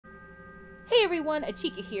Hey everyone,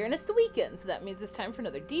 Achikah here, and it's the weekend, so that means it's time for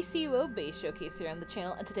another DCUO base showcase here on the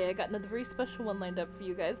channel, and today I got another very special one lined up for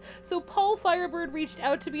you guys. So Paul Firebird reached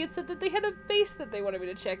out to me and said that they had a base that they wanted me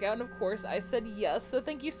to check out, and of course I said yes, so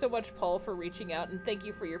thank you so much, Paul, for reaching out, and thank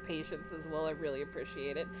you for your patience as well, I really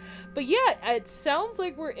appreciate it. But yeah, it sounds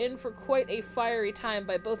like we're in for quite a fiery time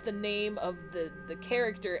by both the name of the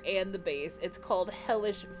character and the base. It's called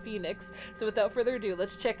Hellish Phoenix, so without further ado,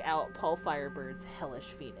 let's check out Paul Firebird's Hellish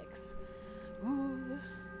Phoenix. Ooh,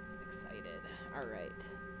 excited. Alright.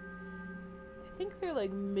 I think they're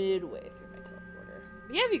like midway through my teleporter.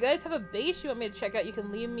 But yeah, if you guys have a base you want me to check out, you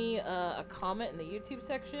can leave me a comment in the YouTube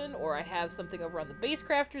section, or I have something over on the Base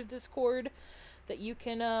Crafters Discord that you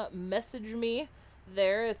can message me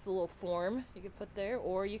there. It's a little form you can put there,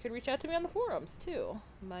 or you can reach out to me on the forums too.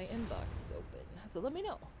 My inbox is open, so let me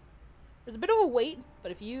know. There's a bit of a wait,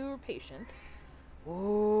 but if you're patient...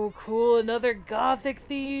 Oh, cool, another gothic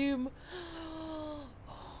theme!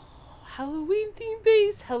 Halloween theme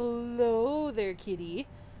base. Hello there, kitty.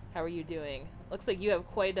 How are you doing? Looks like you have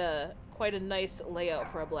quite a nice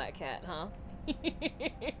layout for a black cat, huh?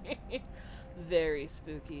 Very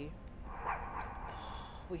spooky.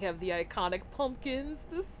 We have the iconic pumpkins.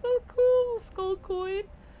 This is so cool. Skull coin.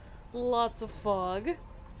 Lots of fog.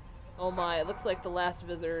 Oh my! It looks like the last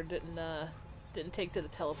visitor didn't take to the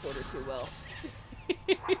teleporter too well.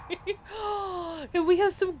 And we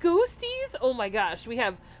have some ghosties. Oh my gosh, we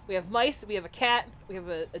have mice, we have a cat, we have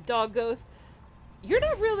a dog ghost. You're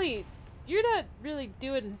not really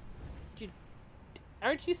doing,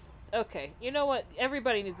 aren't you? Okay, you know what?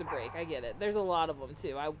 Everybody needs a break. I get it. There's a lot of them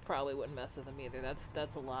too. I probably wouldn't mess with them either.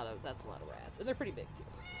 That's a lot of rats, and they're pretty big too.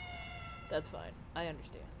 That's fine. I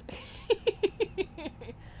understand.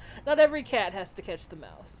 Not every cat has to catch the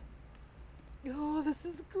mouse. Oh, this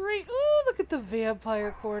is great. Oh, look at the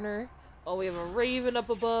vampire corner. Oh, we have a raven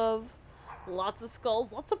up above. Lots of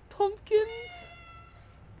skulls, lots of pumpkins.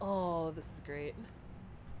 Oh, this is great.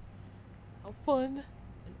 How fun.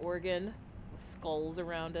 An organ with skulls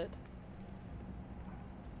around it.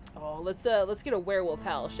 Oh, let's get a werewolf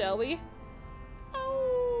howl, shall we?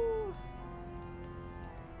 Oh.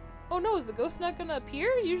 Oh no, is the ghost not gonna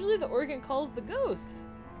appear? Usually the organ calls the ghost.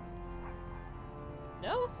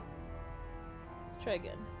 No? Try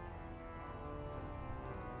again.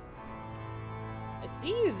 I see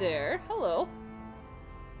you there. Hello.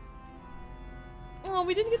 Oh,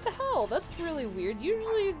 we didn't get the howl. That's really weird.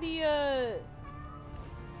 Usually the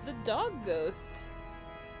dog ghost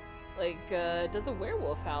does a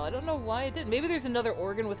werewolf howl. I don't know why it did. Maybe there's another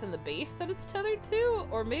organ within the base that it's tethered to,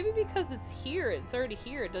 or maybe because it's here, it's already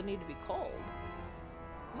here, it doesn't need to be called.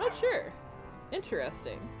 I'm not sure.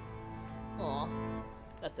 Interesting. Aw,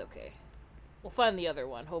 that's okay. We'll find the other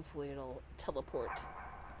one. Hopefully it'll teleport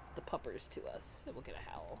the puppers to us, and we'll get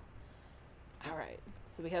a howl. Alright,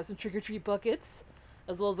 so we have some trick-or-treat buckets,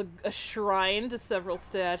 as well as a shrine to several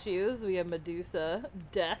statues. We have Medusa,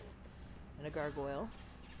 Death, and a gargoyle.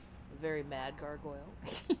 A very mad gargoyle.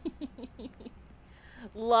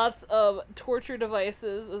 Lots of torture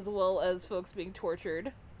devices, as well as folks being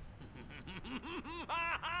tortured.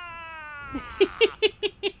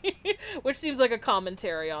 Which seems like a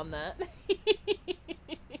commentary on that.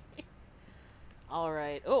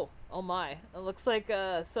 Alright. Oh my. It looks like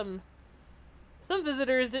some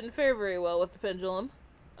visitors didn't fare very well with the pendulum.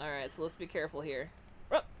 Alright, so let's be careful here.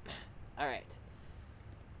 Oh. Alright.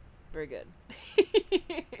 Very good.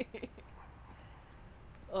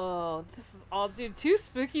 Oh, this is all, dude, 2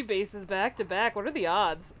 spooky bases back to back. What are the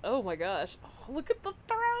odds? Oh my gosh. Oh, look at the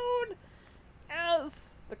throne! Yes!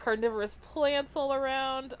 The carnivorous plants all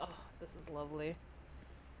around. Oh, this is lovely.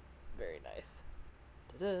 Very nice.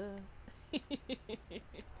 Ta-da!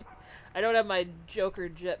 I don't have my Joker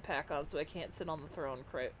jetpack on, so I can't sit on the throne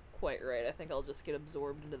quite right. I think I'll just get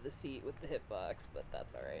absorbed into the seat with the hitbox, but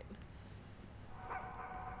that's alright.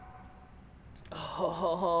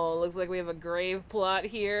 Oh, looks like we have a grave plot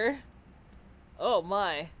here. Oh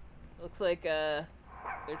my. Looks like, they're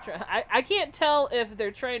trying. I can't tell if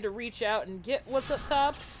they're trying to reach out and get what's up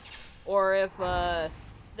top, or if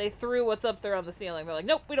they threw what's up there on the ceiling. They're like,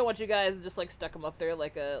 nope, we don't want you guys, and just like stuck them up there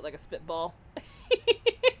like a spitball.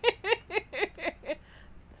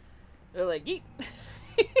 They're like, yeet.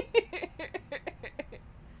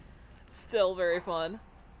 Still very fun.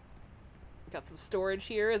 Got some storage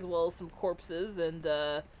here, as well as some corpses, and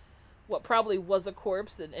what probably was a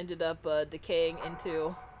corpse and ended up decaying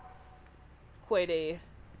into quite a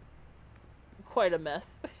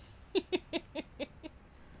mess.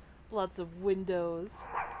 Lots of windows.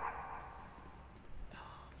 Oh,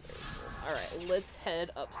 very cool. Alright, let's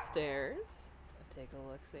head upstairs and take a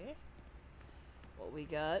look-see. What we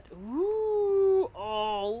got. Ooh!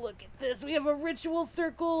 Oh, look at this. We have a ritual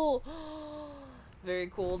circle.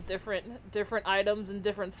 Very cool. Different items in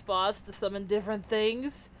different spots to summon different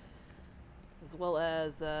things. As well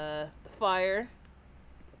as the fire.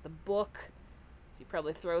 The book. So you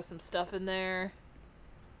probably throw some stuff in there.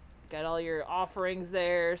 Got all your offerings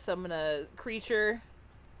there. Summon a creature.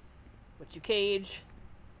 Which you cage.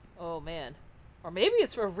 Oh, man. Or maybe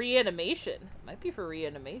it's for reanimation. Might be for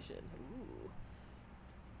reanimation. Ooh.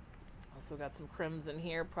 Also got some crimson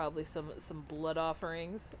here. Probably some blood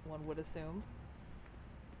offerings, one would assume.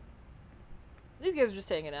 These guys are just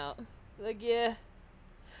hanging out. Like, yeah.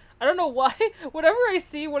 I don't know why. Whenever I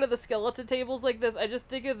see one of the skeleton tables like this, I just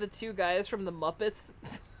think of the two guys from the Muppets.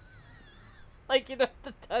 Like, you know,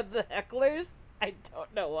 the hecklers. I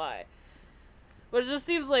don't know why. But it just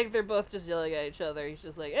seems like they're both just yelling at each other. He's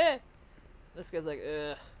just like, eh. This guy's like,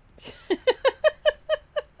 ugh.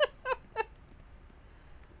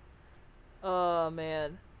 Oh,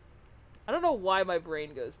 man. I don't know why my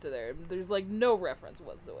brain goes to there. There's, like, no reference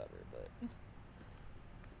whatsoever, but...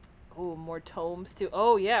 Oh, more tomes, too.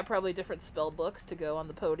 Oh, yeah, probably different spell books to go on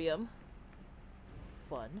the podium.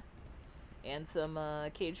 Fun. And some,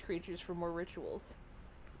 caged creatures for more rituals.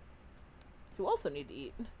 Who also need to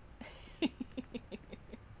eat.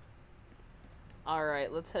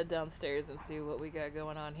 Alright, let's head downstairs and see what we got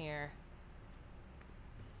going on here.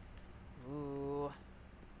 Ooh.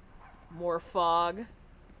 More fog.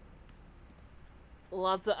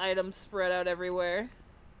 Lots of items spread out everywhere.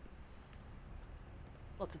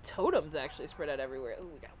 Lots of totems actually spread out everywhere. Ooh,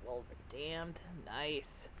 we got Well Damned.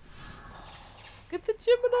 Nice. Look at the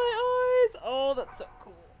Gemini eyes! Oh, that's so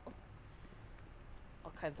cool.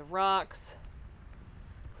 All kinds of rocks.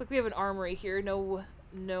 Looks like we have an armory here.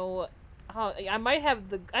 No... I might have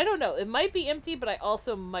the... I don't know. It might be empty, but I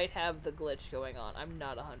also might have the glitch going on. I'm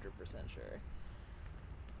not 100% sure.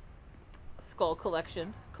 Skull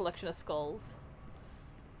collection. Collection of skulls.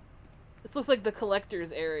 This looks like the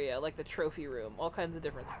collector's area, like the trophy room. All kinds of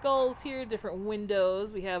different skulls here, different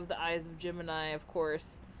windows. We have the Eyes of Gemini, of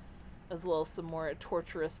course, as well as some more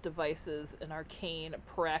torturous devices and arcane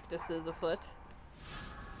practices afoot.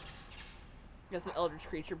 Got some eldritch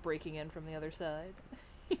creature breaking in from the other side.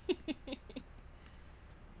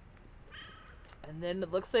 And then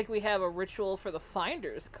it looks like we have a ritual for the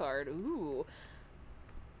Finder's card. Ooh.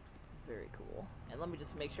 Very cool. And let me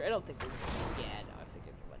just make sure. I don't think there's... Yeah, no, I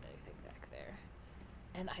figured there wasn't anything back there.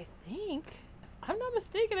 And I think... If I'm not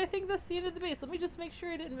mistaken, I think that's the end of the base. Let me just make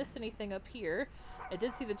sure I didn't miss anything up here. I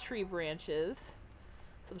did see the tree branches.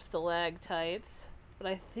 Some stalactites. But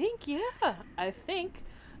I think, yeah. I think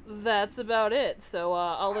that's about it. So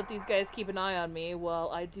I'll let these guys keep an eye on me while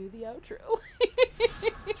I do the outro.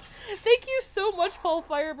 Thank you so much, Paul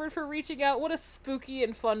Firebird, for reaching out. What a spooky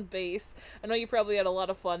and fun base. I know you probably had a lot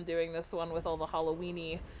of fun doing this one with all the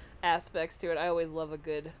Halloween-y aspects to it. I always love a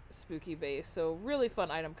good spooky base. So really fun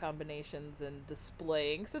item combinations and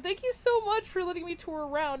displaying. So thank you so much for letting me tour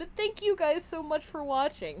around. And thank you guys so much for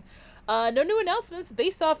watching. No new announcements.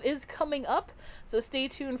 Base Off is coming up, so stay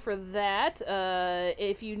tuned for that.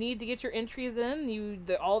 If you need to get your entries in,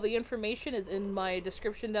 all the information is in my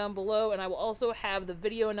description down below, and I will also have the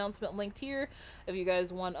video announcement linked here if you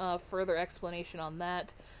guys want further explanation on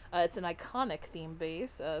that. It's an iconic theme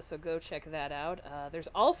base, so go check that out. There's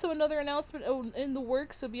also another announcement in the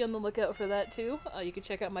works, so be on the lookout for that too. You can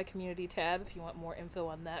check out my community tab if you want more info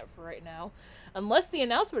on that for right now. Unless the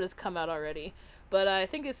announcement has come out already. But I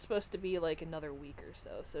think it's supposed to be like another week or so.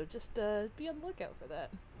 So just be on the lookout for that.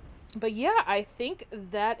 But yeah, I think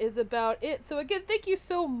that is about it. So again, thank you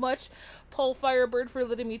so much, Paul Firebird, for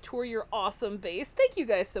letting me tour your awesome base. Thank you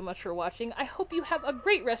guys so much for watching. I hope you have a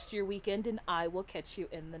great rest of your weekend, and I will catch you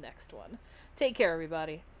in the next one. Take care,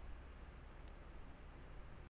 everybody.